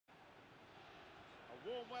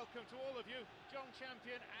warm welcome to all of you. John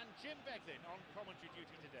Champion and Jim Beglin on commentary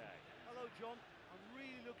duty today. Hello, John. I'm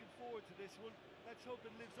really looking forward to this one. Let's hope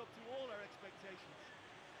it lives up to all our expectations.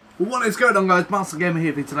 What is going on, guys? Master Gamer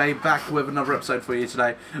here for you today, back with another episode for you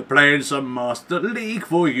today. Playing some Master League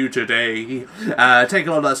for you today. Taking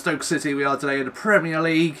on Stoke City, we are today in the Premier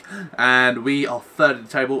League, and we are third in the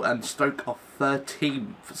table, and Stoke are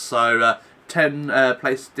 13th. So, 10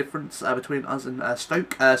 place difference between us and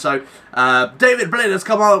Stoke. David Blinn has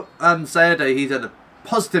come out and said he's in a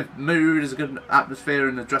positive mood, there's a good atmosphere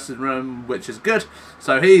in the dressing room, which is good.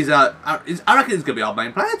 So he's, I reckon he's going to be our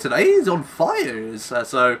main player today. He's on fire.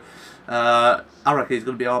 I reckon he's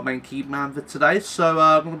going to be our main key man for today. So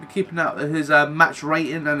I'm going to be keeping out his match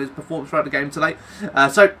rating and his performance throughout the game today.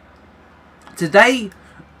 So today,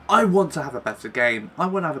 I want to have a better game. I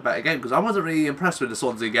want to have a better game because I wasn't really impressed with the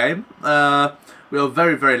Swansea game. We were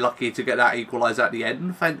very, very lucky to get that equalised at the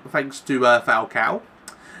end, thanks to Falcao.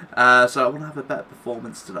 So I want to have a better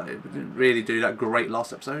performance today. We didn't really do that great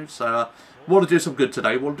last episode, so want to do some good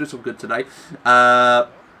today. That's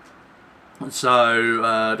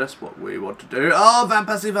what we want to do. Oh, Van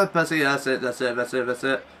Persie, that's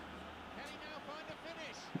it.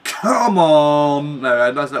 Come on!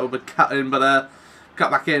 No, nice little bit cut in, but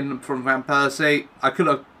cut back in from Van Persie. I could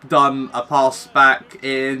have done a pass back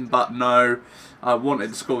in, but no. I wanted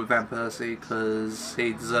to score with Van Persie because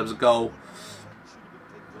he deserves a goal.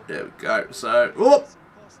 There we go. So, whoop!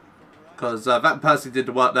 Because Van Persie did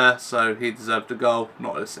the work there, so he deserved a goal,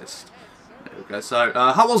 not an assist. There we go. So,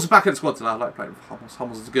 Hummels is back in the squad today. I like playing with Hummels.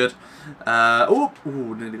 Hummels is good. Ooh,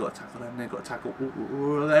 nearly got a tackle there. Nearly got a tackle.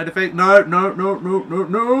 Ooh, anything? No.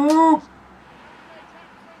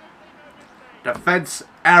 Defense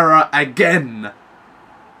error again.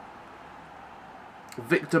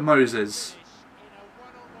 Victor Moses.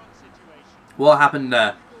 What happened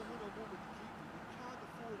there?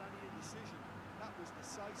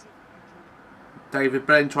 David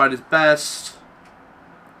Blinn tried his best.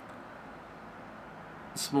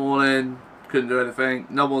 Smalling couldn't do anything.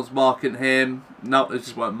 No one's marking him. No, it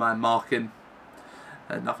just weren't man marking.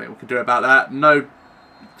 Nothing we can do about that. No,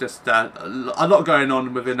 just a lot going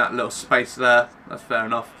on within that little space there. That's fair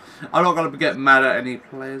enough. I'm not going to get mad at any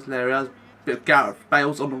players. There he has. A bit of Gareth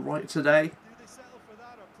Bales on the right today.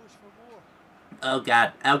 Oh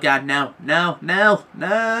god, no. There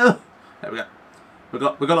we go. We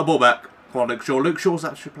got the ball back. Come on, Luke Shaw. Luke Shaw's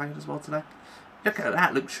actually playing as well today. Look at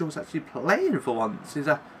that. Luke Shaw's actually playing for once. He's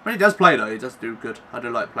when he does play, though, he does do good. I do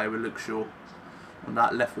like playing with Luke Shaw on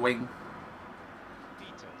that left wing.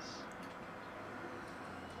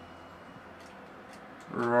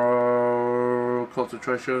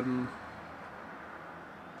 Concentration.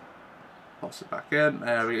 Pass it back in.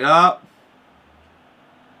 There we go.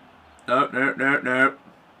 No.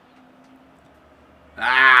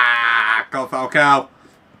 Ah, go Falcao.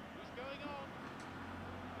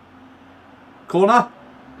 Corner.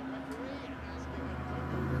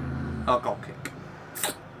 Oh, goal kick.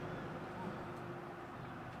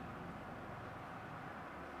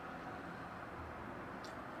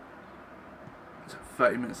 So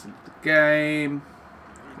 30 minutes into the game.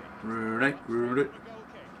 Rooney.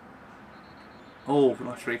 Oh,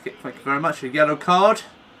 nice free kick. Thank you very much. A yellow card.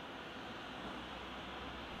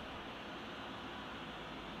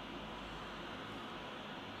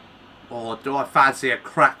 Or do I fancy a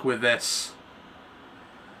crack with this?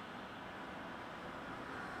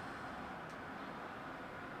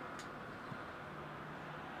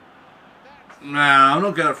 Nah, I'm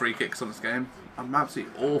not good at free kicks on this game. I'm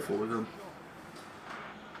absolutely awful with them.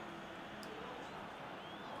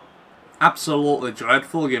 Absolutely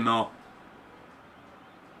dreadful, you know.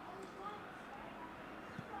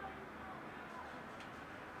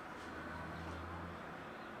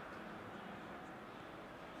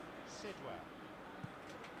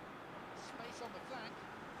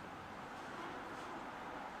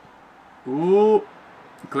 Ooh,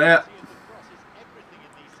 clear.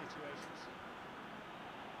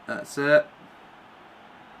 That's it.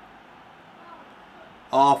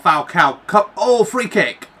 Oh, Falcao. Oh, free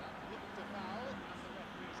kick.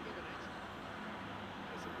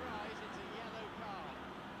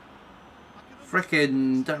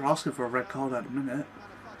 Frickin', they're asking for a red card at the minute.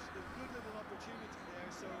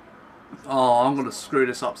 Oh, I'm going to screw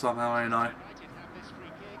this up somehow, ain't I?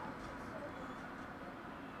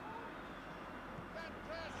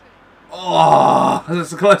 Oh,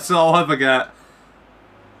 that's the closest I'll ever get.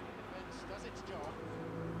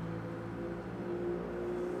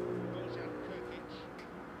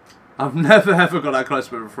 I've never ever got that close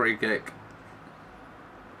with a free kick.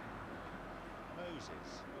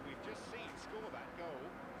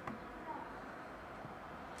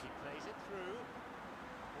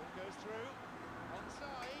 goes through.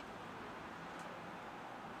 Onside.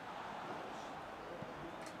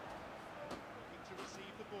 Looking to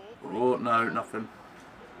receive the ball. Oh, no, nothing.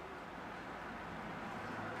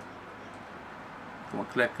 Come on,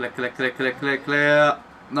 clear, clear, clear, clear, clear, clear, clear.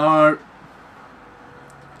 No. The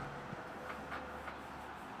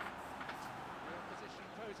opposition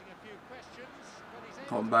posing a few questions, but he's able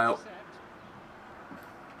Come on, to Bale. intercept.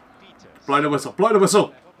 Peters. Blow the whistle, blow the whistle.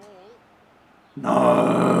 Clever ball.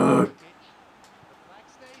 No. The flag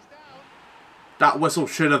stays down. That whistle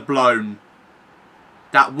should have blown.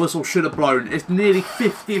 That whistle should have blown. It's nearly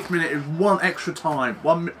 50th minute. It's one extra time.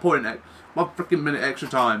 1 point, 1 freaking minute extra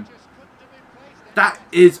time. Just couldn't have been placed there. That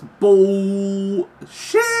is bullshit.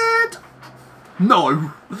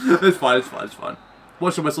 No. It's fine, it's fine, it's fine.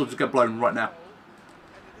 Watch the whistle just get blown right now. And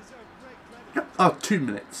it deserved great credit. Oh, 2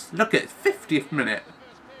 minutes. Look at it. 50th minute.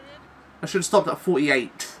 I should have stopped at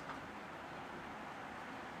 48.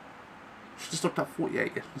 Should have stopped at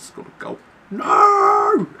 48. Yeah, let's score a goal.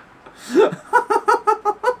 No!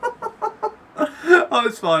 Oh,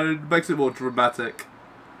 it's fine. It makes it more dramatic.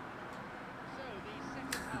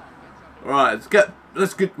 Right, let's get.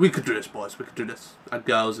 We could do this, boys. We could do this. And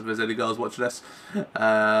girls, if there's any girls watching this,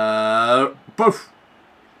 both.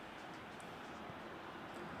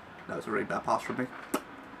 That was a really bad pass from me.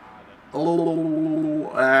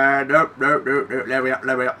 Oh, no. There we are.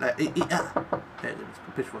 There it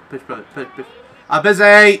is. Push. I'm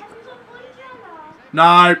busy.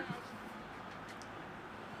 No.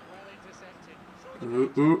 Well intercepted.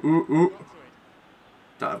 Ooh.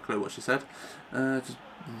 Don't have a clue what she said. Just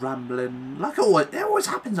rambling. Like it always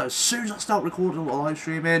happens though. As soon as I start recording or live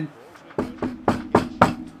streaming.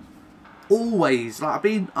 Always. Like, I've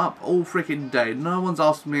been up all freaking day. No one's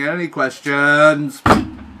asked me any questions.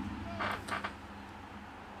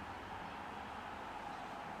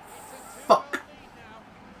 Fuck.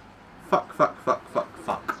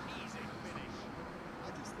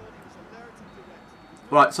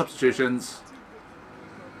 Right, substitutions.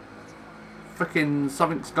 Frickin'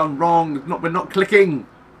 something's gone wrong. We're not clicking.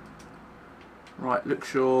 Right, look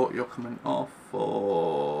sure you're coming off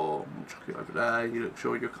for. I'll chuck it over there. You look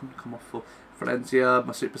sure you're come off for Valencia,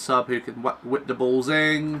 my super sub who can whip the balls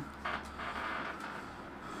in.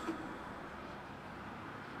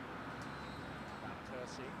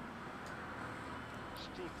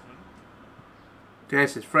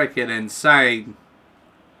 This is freaking insane.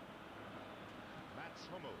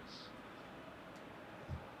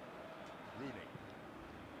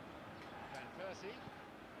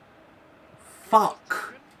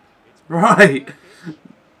 Fuck. Right.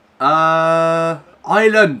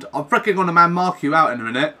 Ireland. I'm freaking gonna man mark you out in a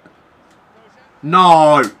minute.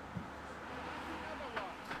 No.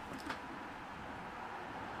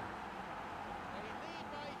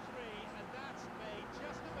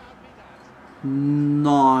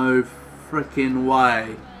 No freaking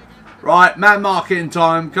way. Right, man marking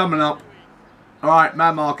time coming up. Alright,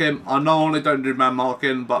 man marking. I normally don't do man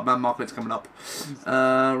marking, but man marking's coming up.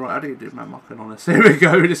 Right, how do you do man marking on this? Here we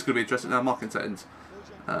go. This is going to be interesting. Now, marking settings.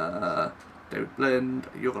 David Blend.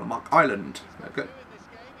 You're going to mark Ireland. Okay.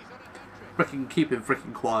 Freaking keep him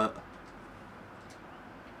freaking quiet.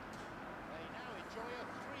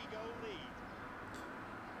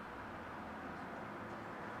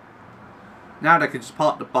 Now they can just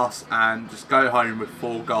park the bus and just go home with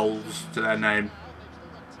 4 goals to their name.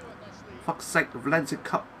 Fuck's sake, the Valencia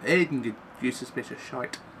Cup in, you useless piece of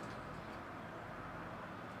shite.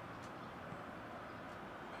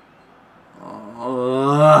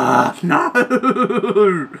 Oh, no!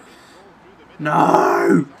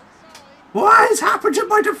 No! What has happened to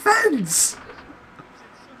my defence?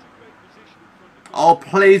 Oh,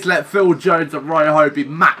 please let Phil Jones and Roy Ho be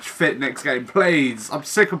match fit next game, please. I'm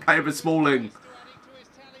sick of playing with Smalling.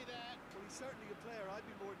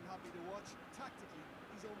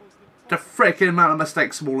 The freaking amount of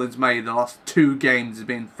mistakes Smalling's made in the last 2 games has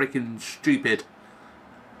been freaking stupid.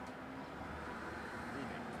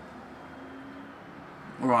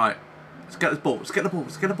 Right. Let's get this ball. Let's get the ball.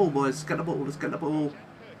 Let's get the ball, boys. Let's get the ball. Let's get the ball.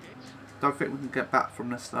 Don't think we can get back from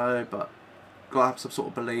this though, but gotta have some sort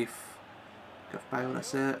of belief. Go for Bale,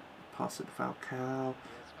 that's it. Pass it to Falcao.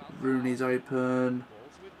 Rooney's open.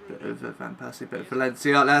 Bit of Van Persie, bit of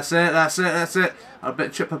Valencia. That's it, that's it, that's it. A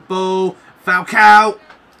bit chip of ball. Falcao!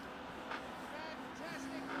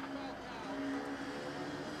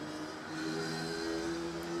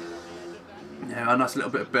 Yeah, a nice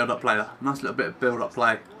little bit of build-up play there. Nice little bit of build-up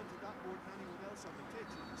play.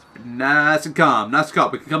 Nice and calm, nice and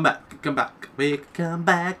calm. We can come back, we can come back. We can come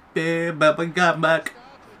back, we can come back.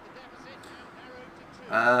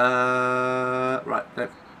 Right, they've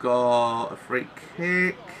got a free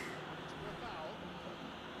kick.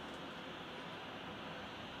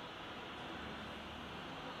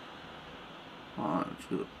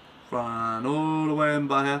 Run all the way in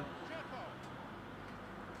by here.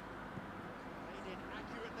 Played in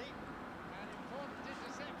accurately, and important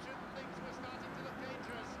interception. Things were starting to look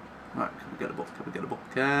dangerous. Right, can we get the ball? Can we get the ball?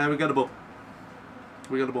 Can we get the ball?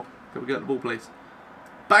 Can we get the ball? Can we get the ball, please?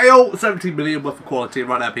 Bale! 17 million worth of quality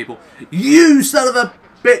right now, people. You son of a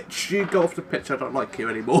bitch! You go off the pitch. I don't like you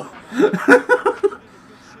anymore.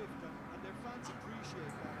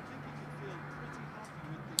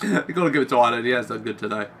 You got to give it to Ireland. He has done good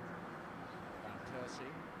today.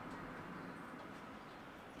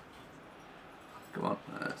 Come on,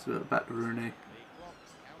 let's do it back to Rooney.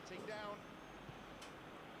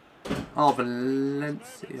 Oh,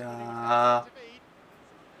 Valencia.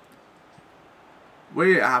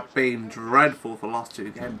 We have been dreadful for the last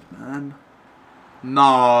 2 games, man.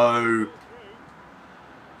 No.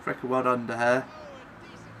 Freaking well done there.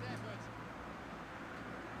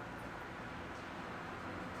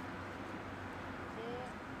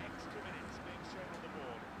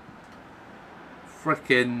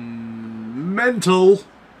 Freaking mental.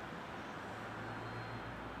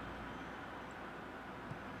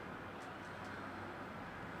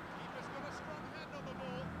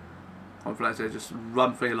 Come on, Valencia, just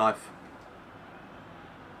run for your life.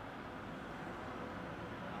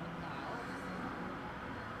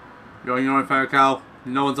 You're on your own, Farrakal.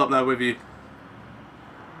 No one's up there with you.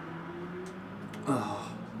 Oh.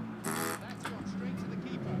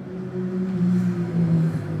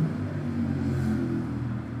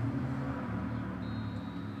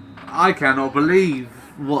 I cannot believe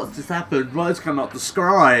what's just happened. Words cannot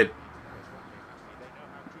describe.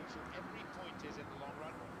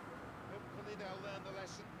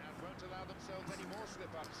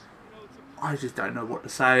 I just don't know what to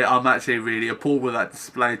say. I'm actually really appalled with that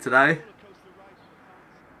display today.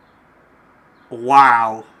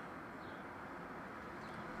 Wow.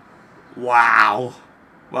 Wow.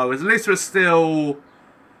 Well, at least we're still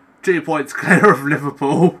 2 points clear of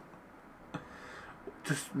Liverpool.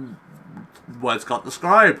 Just words can't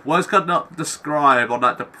describe. Words cannot describe on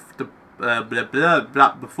that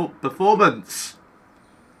performance.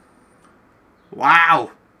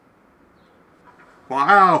 Wow.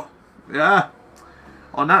 Wow. Yeah.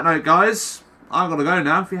 On that note, guys, I'm gonna go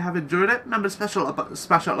now. If you have enjoyed it, remember to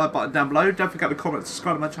smash that like button down below. Don't forget to comment,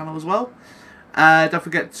 subscribe to my channel as well. Don't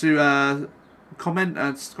forget to comment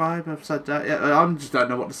and subscribe. I've said that. Yeah, I just don't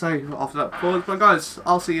know what to say after that performance. But guys,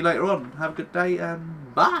 I'll see you later on. Have a good day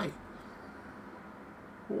and bye.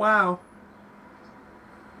 Wow.